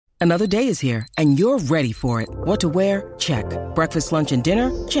Another day is here, and you're ready for it. What to wear? Check. Breakfast, lunch, and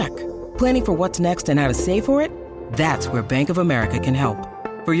dinner? Check. Planning for what's next and how to save for it? That's where Bank of America can help.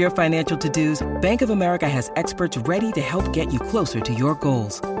 For your financial to-dos, Bank of America has experts ready to help get you closer to your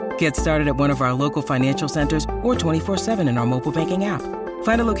goals. Get started at one of our local financial centers or 24/7 in our mobile banking app.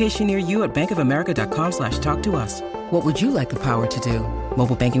 Find a location near you at bankofamerica.com/talktous. What would you like the power to do?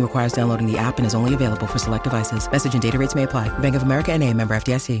 Mobile banking requires downloading the app and is only available for select devices. Message and data rates may apply. Bank of America N.A., member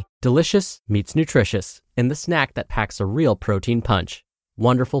FDIC. Delicious meets nutritious in the snack that packs a real protein punch.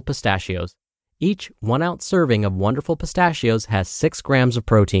 Wonderful Pistachios. Each 1 ounce serving of Wonderful Pistachios has 6 grams of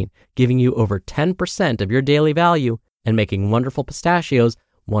protein, giving you over 10% of your daily value and making Wonderful Pistachios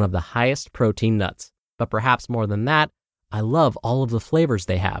one of the highest protein nuts. But perhaps more than that, I love all of the flavors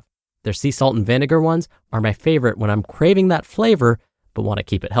they have. Their sea salt and vinegar ones are my favorite when I'm craving that flavor but want to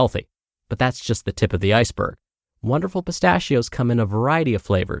keep it healthy. But that's just the tip of the iceberg. Wonderful Pistachios come in a variety of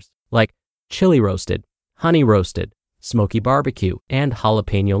flavors, like chili roasted, honey roasted, smoky barbecue, and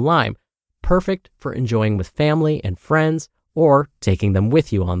jalapeno lime, perfect for enjoying with family and friends or taking them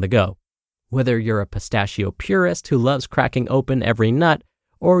with you on the go. Whether you're a pistachio purist who loves cracking open every nut,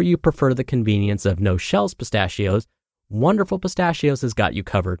 or you prefer the convenience of no-shells pistachios, Wonderful Pistachios has got you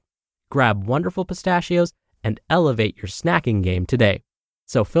covered. Grab Wonderful Pistachios and elevate your snacking game today.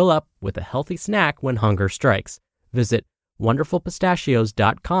 So fill up with a healthy snack when hunger strikes. Visit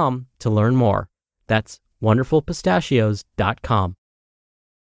wonderfulpistachios.com to learn more. That's wonderfulpistachios.com.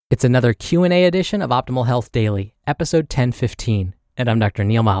 It's another Q&A edition of Optimal Health Daily, episode 1015, and I'm Dr.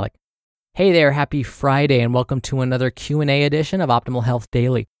 Neil Malik. Hey there, happy Friday, and welcome to another Q&A edition of Optimal Health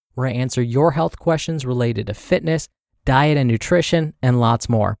Daily, where I answer your health questions related to fitness, diet and nutrition, and lots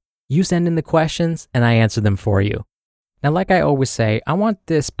more. You send in the questions, and I answer them for you. Now, like I always say, I want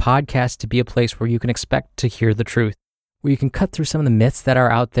this podcast to be a place where you can expect to hear the truth, where you can cut through some of the myths that are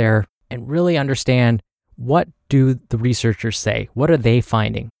out there and really understand what do the researchers say, what are they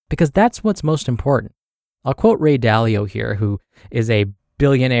finding, because that's what's most important. I'll quote Ray Dalio here, who is a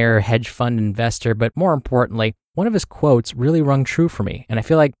billionaire hedge fund investor, but more importantly, one of his quotes really rung true for me, and I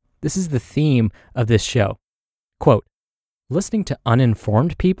feel like this is the theme of this show. Quote, "Listening to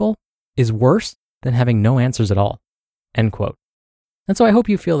uninformed people is worse than having no answers at all." End quote. And so I hope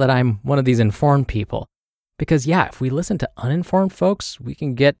you feel that I'm one of these informed people, because yeah, if we listen to uninformed folks, we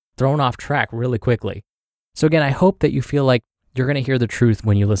can get thrown off track really quickly. So again, I hope that you feel like you're going to hear the truth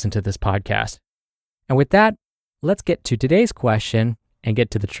when you listen to this podcast. And with that, let's get to today's question and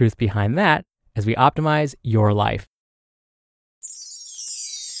get to the truth behind that as we optimize your life.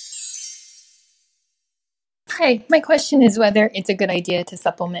 Hi, my question is whether it's a good idea to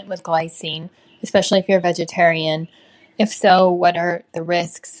supplement with glycine, especially if you're a vegetarian. If so, what are the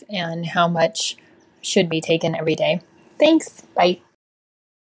risks and how much should be taken every day? Thanks. Bye.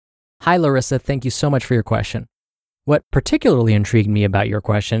 Hi, Larissa. Thank you so much for your question. What particularly intrigued me about your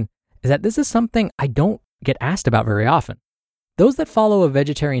question is that this is something I don't get asked about very often. Those that follow a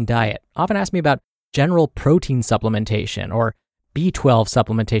vegetarian diet often ask me about general protein supplementation or B12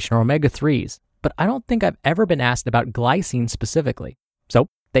 supplementation or omega-3s, but I don't think I've ever been asked about glycine specifically. So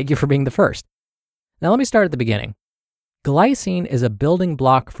thank you for being the first. Now let me start at the beginning. Glycine is a building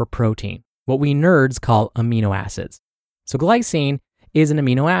block for protein, what we nerds call amino acids. So glycine is an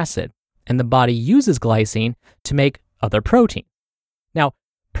amino acid, and the body uses glycine to make other protein. Now,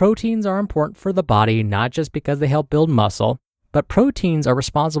 proteins are important for the body not just because they help build muscle, but proteins are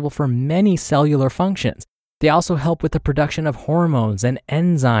responsible for many cellular functions. They also help with the production of hormones and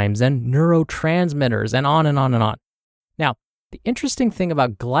enzymes and neurotransmitters and on and on and on. Now, the interesting thing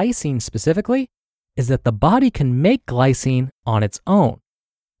about glycine specifically is that the body can make glycine on its own.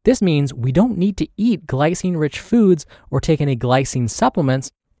 This means we don't need to eat glycine-rich foods or take any glycine supplements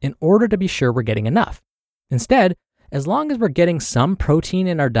in order to be sure we're getting enough. Instead, as long as we're getting some protein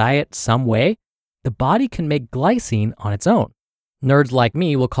in our diet some way, the body can make glycine on its own. Nerds like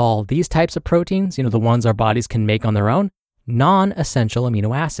me will call these types of proteins, the ones our bodies can make on their own, non-essential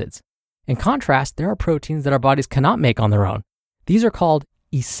amino acids. In contrast, there are proteins that our bodies cannot make on their own. These are called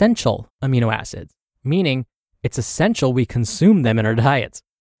essential amino acids, meaning it's essential we consume them in our diets.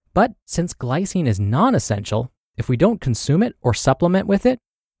 But since glycine is non-essential, if we don't consume it or supplement with it,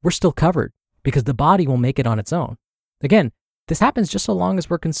 we're still covered because the body will make it on its own. Again, this happens just so long as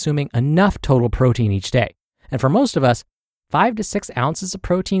we're consuming enough total protein each day. And for most of us, 5 to 6 ounces of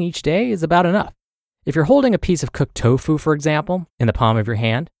protein each day is about enough. If you're holding a piece of cooked tofu, for example, in the palm of your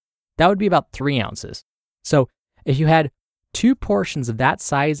hand, that would be about 3 ounces. So if you had 2 portions of that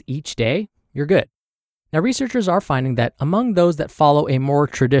size each day, you're good. Now, researchers are finding that among those that follow a more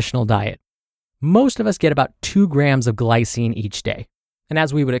traditional diet, most of us get about 2 grams of glycine each day. And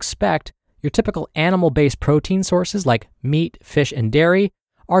as we would expect, your typical animal-based protein sources like meat, fish, and dairy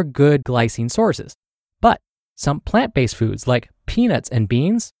are good glycine sources. But some plant-based foods like peanuts and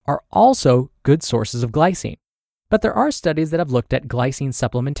beans are also good sources of glycine. But there are studies that have looked at glycine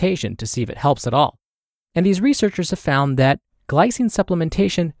supplementation to see if it helps at all. And these researchers have found that glycine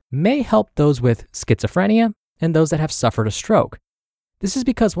supplementation may help those with schizophrenia and those that have suffered a stroke. This is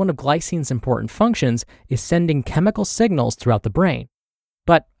because one of glycine's important functions is sending chemical signals throughout the brain.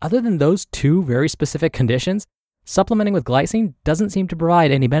 But other than those two very specific conditions, supplementing with glycine doesn't seem to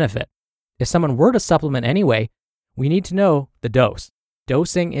provide any benefit. If someone were to supplement anyway, we need to know the dose.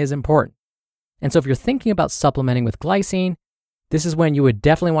 Dosing is important. And so if you're thinking about supplementing with glycine, this is when you would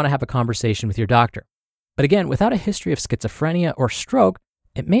definitely want to have a conversation with your doctor. But again, without a history of schizophrenia or stroke,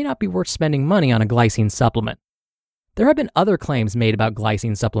 it may not be worth spending money on a glycine supplement. There have been other claims made about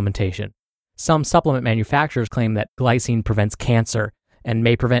glycine supplementation. Some supplement manufacturers claim that glycine prevents cancer and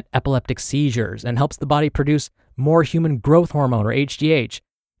may prevent epileptic seizures and helps the body produce more human growth hormone or HGH.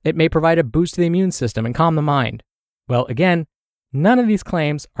 It may provide a boost to the immune system and calm the mind. Well, again, none of these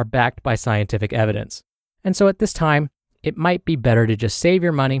claims are backed by scientific evidence. And so at this time, it might be better to just save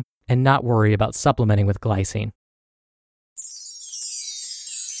your money and not worry about supplementing with glycine.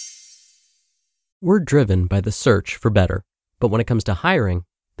 We're driven by the search for better, but when it comes to hiring,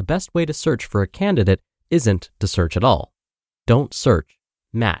 the best way to search for a candidate isn't to search at all. Don't search,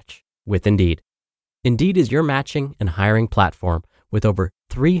 match with Indeed. Indeed is your matching and hiring platform with over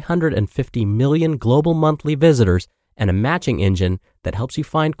 350 million global monthly visitors and a matching engine that helps you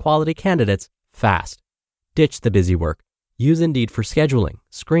find quality candidates fast. Ditch the busy work. Use Indeed for scheduling,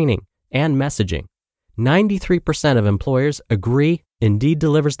 screening, and messaging. 93% of employers agree Indeed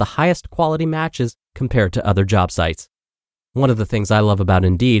delivers the highest quality matches compared to other job sites. One of the things I love about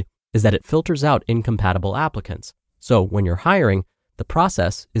Indeed is that it filters out incompatible applicants. So when you're hiring, the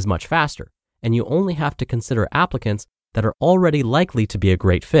process is much faster, and you only have to consider applicants that are already likely to be a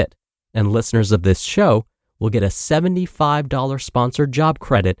great fit. And listeners of this show will get a $75 sponsored job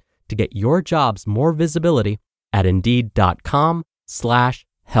credit to get your jobs more visibility at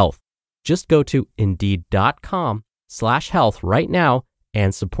Indeed.com/health. Just go to Indeed.com/health right now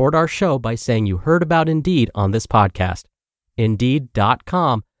and support our show by saying you heard about Indeed on this podcast.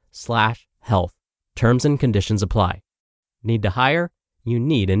 Indeed.com/health. Terms and conditions apply. Need to hire? You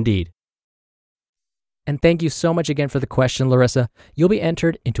need Indeed. And thank you so much again for the question, Larissa. You'll be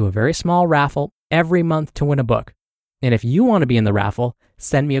entered into a very small raffle every month to win a book. And if you want to be in the raffle,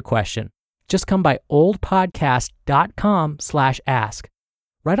 send me a question. Just come by oldpodcast.com/ask.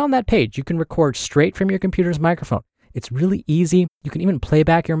 Right on that page, you can record straight from your computer's microphone. It's really easy. You can even play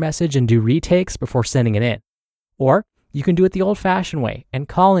back your message and do retakes before sending it in. Or you can do it the old-fashioned way and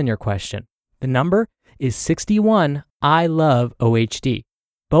call in your question. The number is 61 I love OHD.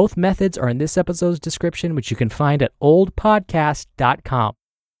 Both methods are in this episode's description, which you can find at oldpodcast.com.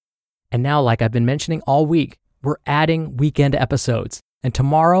 And now, like I've been mentioning all week, we're adding weekend episodes. And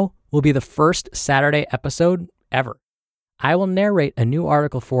tomorrow will be the first Saturday episode ever. I will narrate a new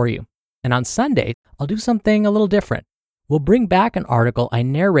article for you. And on Sunday, I'll do something a little different. We'll bring back an article I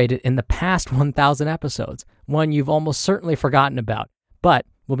narrated in the past 1,000 episodes, one you've almost certainly forgotten about, but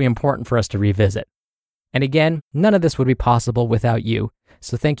will be important for us to revisit. And again, none of this would be possible without you.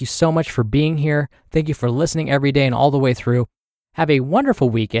 So thank you so much for being here. Thank you for listening every day and all the way through. Have a wonderful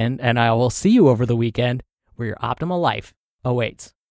weekend, and I will see you over the weekend where your optimal life awaits.